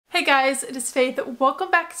Hey guys, it is Faith.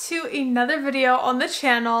 Welcome back to another video on the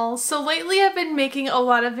channel. So lately I've been making a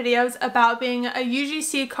lot of videos about being a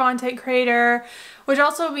UGC content creator, which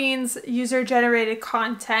also means user-generated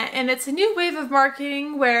content. And it's a new wave of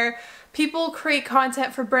marketing where people create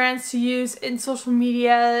content for brands to use in social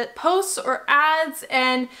media posts or ads,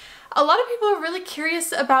 and a lot of people are really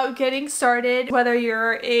curious about getting started, whether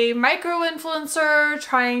you're a micro-influencer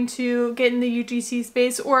trying to get in the UGC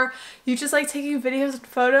space or you just like taking videos and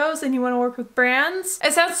photos and you want to work with brands.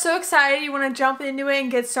 It sounds so exciting, you want to jump into it and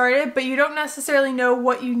get started, but you don't necessarily know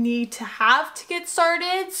what you need to have to get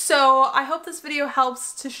started. So I hope this video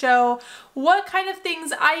helps to show what kind of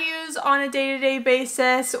things I use on a day-to-day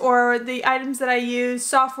basis, or the items that I use,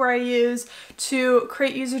 software I use to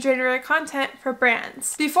create user-generated content for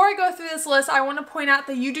brands. Before I go through this list, I want to point out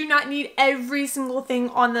that you do not need every single thing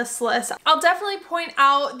on this list. I'll definitely point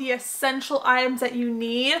out the essential items that you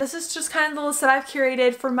need. This is just kind of the list that I've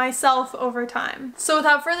curated for myself over time. So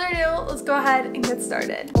without further ado, let's go ahead and get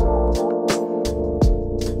started.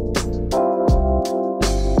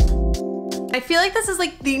 I feel like this is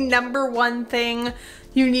like the #1 thing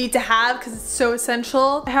you need to have because it's so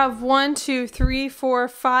essential. I have 1, 2, 3, 4,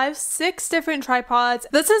 5, 6 different tripods.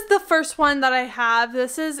 This is the first one that I have.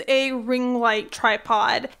 This is a ring light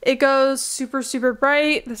tripod. It goes super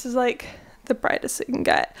bright. This is like the brightest it can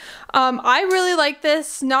get. I really like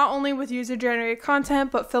this, not only with user-generated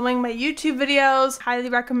content, but filming my YouTube videos. Highly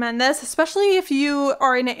recommend this, especially if you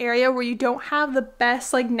are in an area where you don't have the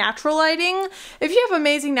best like natural lighting. If you have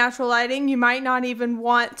amazing natural lighting, you might not even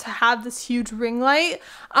want to have this huge ring light,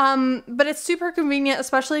 but it's super convenient,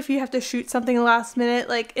 especially if you have to shoot something last minute,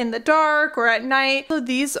 like in the dark or at night. So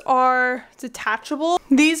these are detachable.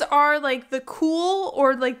 These are like the cool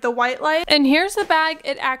or like the white light. And here's the bag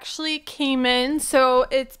it actually came in. So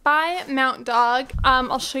it's by Mount Dog.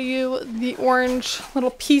 I'll show you the orange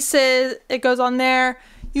little pieces. It goes on there.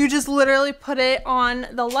 You just literally put it on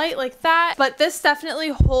the light like that. But this definitely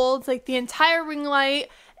holds like the entire ring light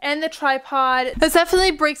and the tripod. This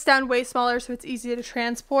definitely breaks down way smaller, so it's easy to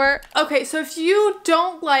transport. Okay, so if you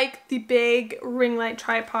don't like the big ring light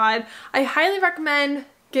tripod, I highly recommend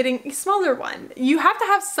getting a smaller one. You have to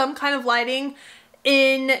have some kind of lighting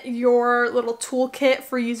in your little toolkit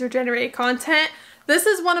for user-generated content. This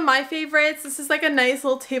is one of my favorites. This is like a nice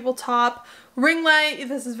little tabletop ring light.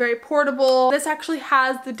 This is very portable. This actually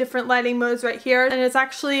has the different lighting modes right here, and it's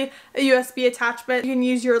actually a USB attachment. You can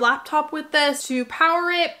use your laptop with this to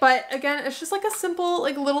power it, but again, it's just like a simple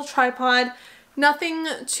like little tripod. Nothing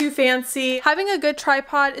too fancy. Having a good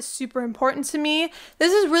tripod is super important to me.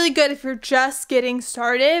 This is really good if you're just getting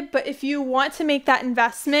started, but if you want to make that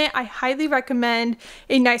investment, I highly recommend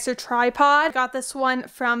a nicer tripod. Got this one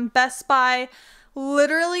from Best Buy.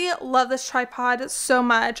 Literally love this tripod so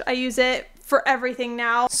much. I use it for everything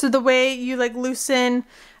now. So the way you like loosen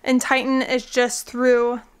and tighten is just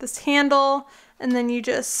through this handle, and then you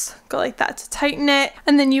just go like that to tighten it.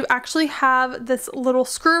 And then you actually have this little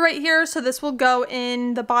screw right here. So this will go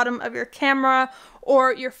in the bottom of your camera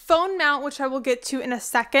or your phone mount, which I will get to in a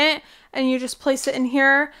second. And you just place it in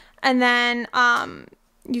here, and then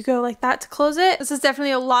you go like that to close it. This is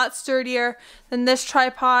definitely a lot sturdier than this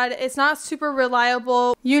tripod. It's not super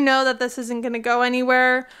reliable. You know that this isn't gonna go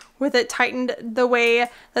anywhere with it tightened the way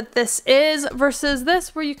that this is, versus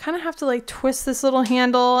this where you kind of have to like twist this little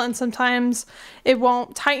handle and sometimes it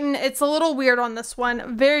won't tighten. It's a little weird on this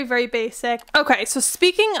one. Very basic. Okay, so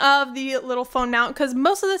speaking of the little phone mount, because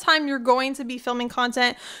most of the time you're going to be filming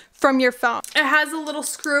content from your phone. It has a little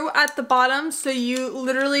screw at the bottom, so you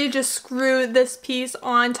literally just screw this piece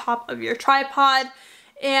on top of your tripod.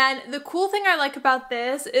 And the cool thing I like about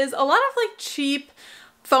this is a lot of like cheap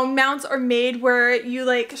phone mounts are made where you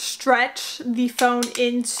like stretch the phone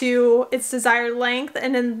into its desired length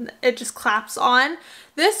and then it just claps on.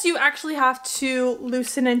 This you actually have to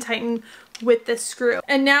loosen and tighten with this screw,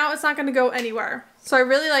 and now it's not going to go anywhere. So I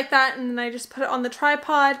really like that, and then I just put it on the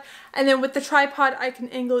tripod, and then with the tripod I can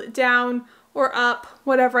angle it down or up,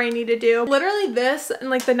 whatever I need to do. Literally this and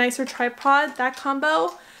like the nicer tripod, that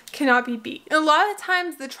combo cannot be beat. And a lot of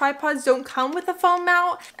times the tripods don't come with a phone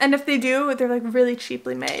mount, and if they do, they're like really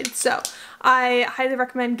cheaply made. So I highly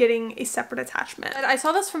recommend getting a separate attachment. I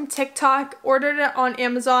saw this from TikTok, ordered it on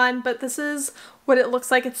Amazon, but this is what it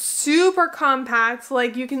looks like. It's super compact.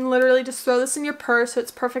 Like you can literally just throw this in your purse, so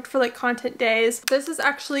it's perfect for like content days. This is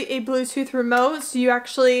actually a Bluetooth remote, so you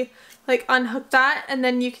actually like unhook that, and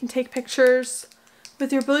then you can take pictures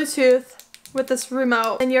with your Bluetooth with this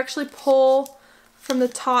remote. And you actually pull from the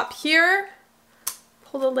top here,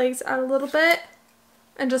 pull the legs out a little bit,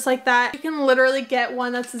 and just like that, you can literally get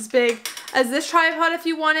one that's as big as this tripod if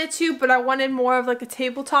you wanted to, but I wanted more of like a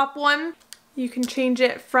tabletop one. You can change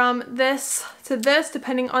it from this to this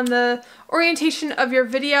depending on the orientation of your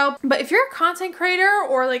video. But if you're a content creator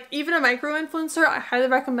or like even a micro influencer, I highly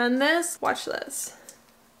recommend this. Watch this.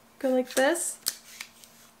 Go like this.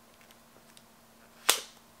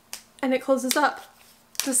 And it closes up.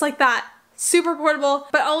 Just like that. Super portable.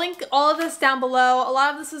 But I'll link all of this down below. A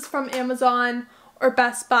lot of this is from Amazon or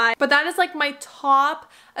Best Buy. But that is like my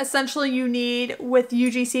top essential you need with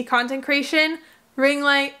UGC content creation. Ring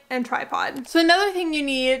light and tripod. So another thing you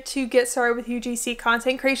need to get started with UGC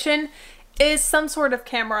content creation is some sort of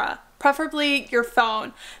camera, preferably your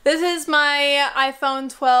phone. This is my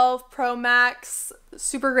iPhone 12 Pro Max,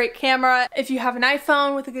 super great camera. If you have an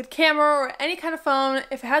iPhone with a good camera or any kind of phone,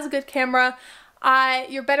 if it has a good camera,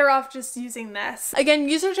 you're better off just using this. Again,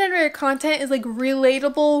 user-generated content is like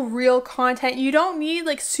relatable, real content. You don't need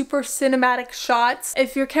like super cinematic shots.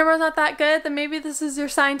 If your camera's not that good, then maybe this is your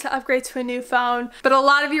sign to upgrade to a new phone. But a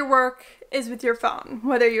lot of your work is with your phone,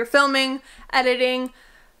 whether you're filming, editing,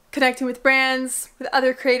 connecting with brands, with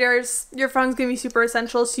other creators. Your phone's gonna be super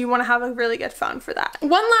essential, so you wanna have a really good phone for that.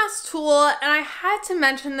 One last tool, and I had to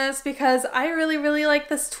mention this because I really like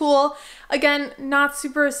this tool. Again, not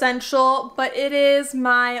super essential, but it is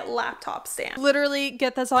my laptop stand. Literally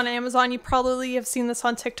get this on Amazon. You probably have seen this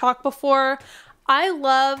on TikTok before. I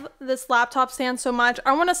love this laptop stand so much.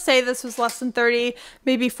 I want to say this was less than $30,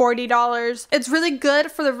 maybe $40. It's really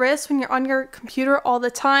good for the wrist when you're on your computer all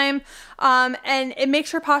the time. And it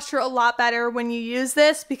makes your posture a lot better when you use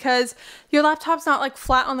this because your laptop's not like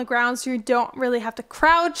flat on the ground, so you don't really have to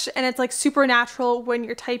crouch, and it's like super natural when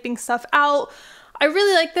you're typing stuff out. I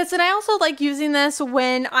really like this, and I also like using this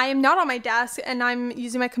when I am not on my desk and I'm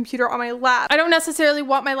using my computer on my lap. I don't necessarily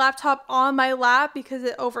want my laptop on my lap because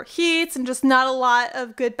it overheats and just not a lot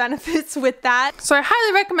of good benefits with that. So I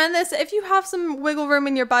highly recommend this if you have some wiggle room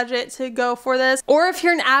in your budget to go for this. Or if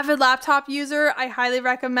you're an avid laptop user, I highly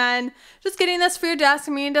recommend just getting this for your desk.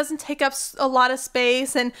 I mean, it doesn't take up a lot of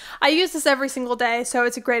space, and I use this every single day, so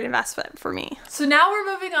it's a great investment for me. So now we're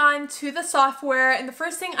moving on to the software, and the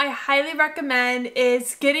first thing I highly recommend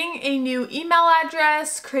is getting a new email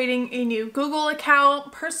address, creating a new Google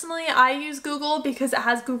account. Personally, I use Google because it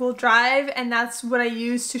has Google Drive, and that's what I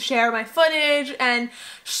use to share my footage and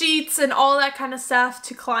sheets and all that kind of stuff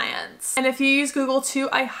to clients. And if you use Google too,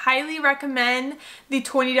 I highly recommend the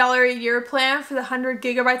 $20 a year plan for the 100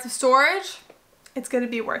 gigabytes of storage. It's gonna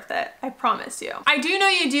be worth it, I promise you. I do know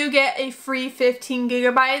you do get a free 15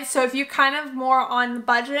 gigabytes, so if you're kind of more on the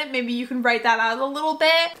budget, maybe you can write that out a little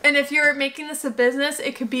bit. And if you're making this a business,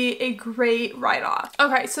 it could be a great write-off.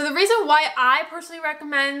 Okay, so the reason why I personally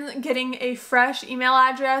recommend getting a fresh email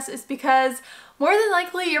address is because more than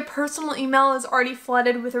likely your personal email is already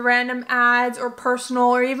flooded with random ads or personal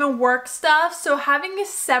or even work stuff. So having a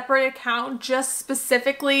separate account just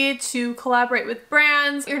specifically to collaborate with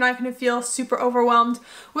brands, you're not going to feel super overwhelmed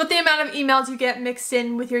with the amount of emails you get mixed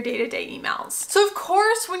in with your day-to-day emails. So of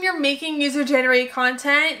course, when you're making user-generated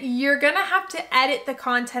content, you're going to have to edit the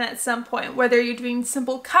content at some point, whether you're doing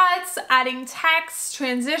simple cuts, adding text,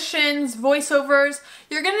 transitions, voiceovers.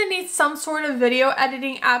 You're going to need some sort of video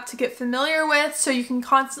editing app to get familiar with, so you can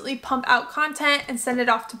constantly pump out content and send it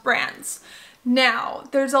off to brands. Now,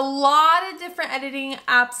 there's a lot of different editing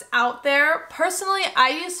apps out there. Personally,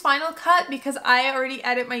 I use Final Cut because I already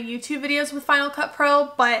edit my YouTube videos with Final Cut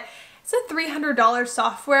Pro, but it's a $300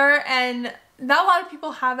 software, and not a lot of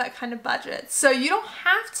people have that kind of budget. So you don't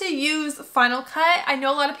have to use Final Cut. I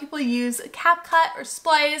know a lot of people use CapCut or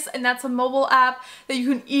Splice, and that's a mobile app that you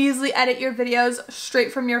can easily edit your videos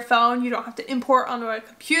straight from your phone. You don't have to import onto a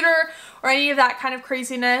computer or any of that kind of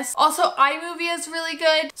craziness. Also, iMovie is really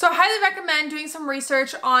good. So I highly recommend doing some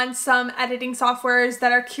research on some editing softwares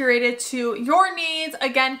that are curated to your needs.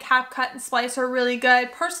 Again, CapCut and Splice are really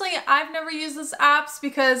good. Personally, I've never used those apps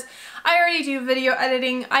because I already do video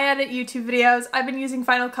editing. I edit YouTube videos. I've been using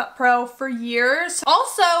Final Cut Pro for years.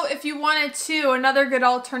 Also, if you wanted to, another good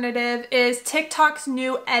alternative is TikTok's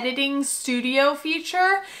new editing studio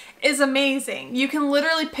feature is amazing. You can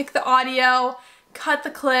literally pick the audio, cut the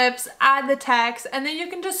clips, add the text, and then you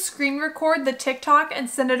can just screen record the TikTok and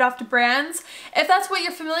send it off to brands. If that's what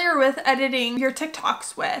you're familiar with editing your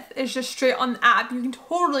TikToks with, is just straight on the app, you can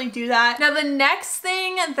totally do that. Now, the next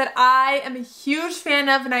thing that I am a huge fan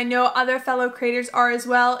of, and I know other fellow creators are as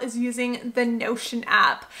well, is using the Notion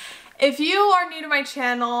app. If you are new to my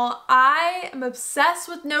channel, I am obsessed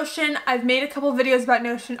with Notion. I've made a couple videos about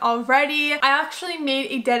Notion already. I actually made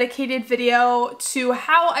a dedicated video to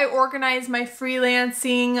how I organize my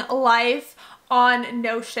freelancing life on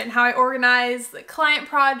Notion, how I organize client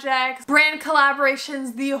projects, brand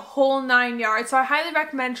collaborations, the whole 9 yards. So I highly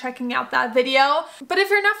recommend checking out that video. But if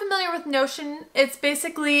you're not familiar with Notion, it's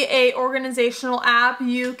basically a organizational app.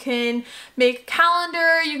 You can make a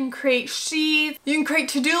calendar, you can create sheets, you can create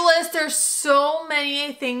to-do lists. There's so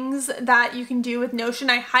many things that you can do with Notion.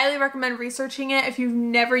 I highly recommend researching it if you've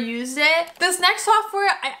never used it. This next software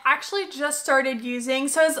I actually just started using,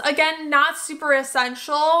 so it's again not super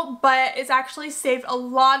essential, but it's actually saved a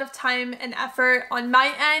lot of time and effort on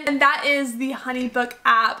my end, and that is the HoneyBook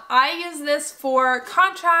app. I use this for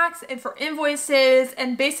contracts and for invoices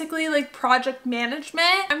and basically like project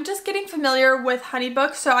management. I'm just getting familiar with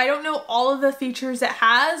HoneyBook, so I don't know all of the features it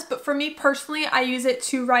has, but for me personally, I use it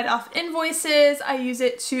to write off invoices, I use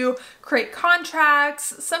it to create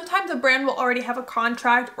contracts. Sometimes a brand will already have a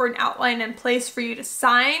contract or an outline in place for you to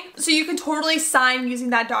sign, so you can totally sign using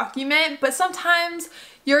that document, but sometimes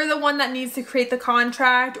you're the one that needs to create the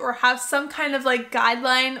contract or have some kind of like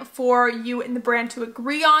guideline for you and the brand to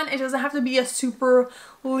agree on. It doesn't have to be a super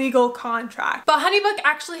legal contract. But HoneyBook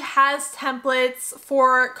actually has templates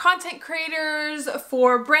for content creators,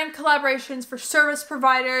 for brand collaborations, for service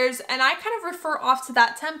providers, and I kind of refer off to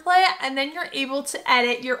that template, and then you're able to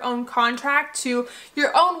edit your own contract to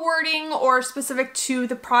your own wording or specific to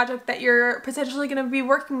the project that you're potentially going to be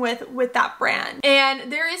working with that brand.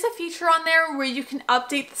 And there is a feature on there where you can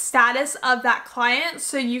update the status of that client,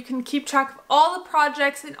 so you can keep track of all the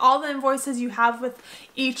projects and all the invoices you have with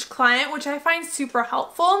each client, which I find super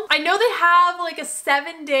helpful. I know they have like a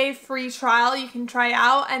 7-day free trial you can try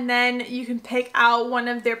out, and then you can pick out one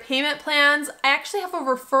of their payment plans. I actually have a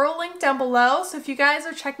referral link down below, so if you guys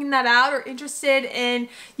are checking that out or interested in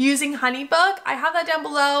using HoneyBook, I have that down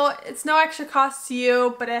below. It's no extra cost to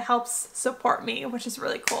you, but it helps support me, which is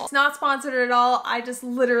really cool. It's not sponsored at all. I just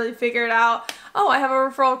literally figured out, oh, I have a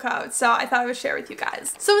referral code, so I thought I would share with you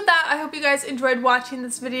guys. So with that, I hope you guys enjoyed watching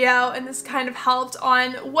this video, and this kind of helped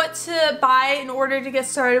on what to buy in order to get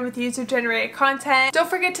started with user-generated content. Don't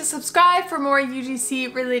forget to subscribe for more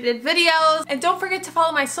UGC related videos, and don't forget to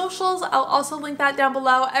follow my socials. I'll also link that down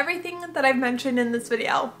below. Everything that I've mentioned in this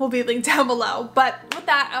video will be linked down below. But with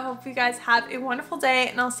that, I hope you guys have a wonderful day,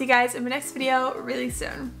 and I'll see you guys in my next video really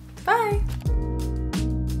soon. Bye!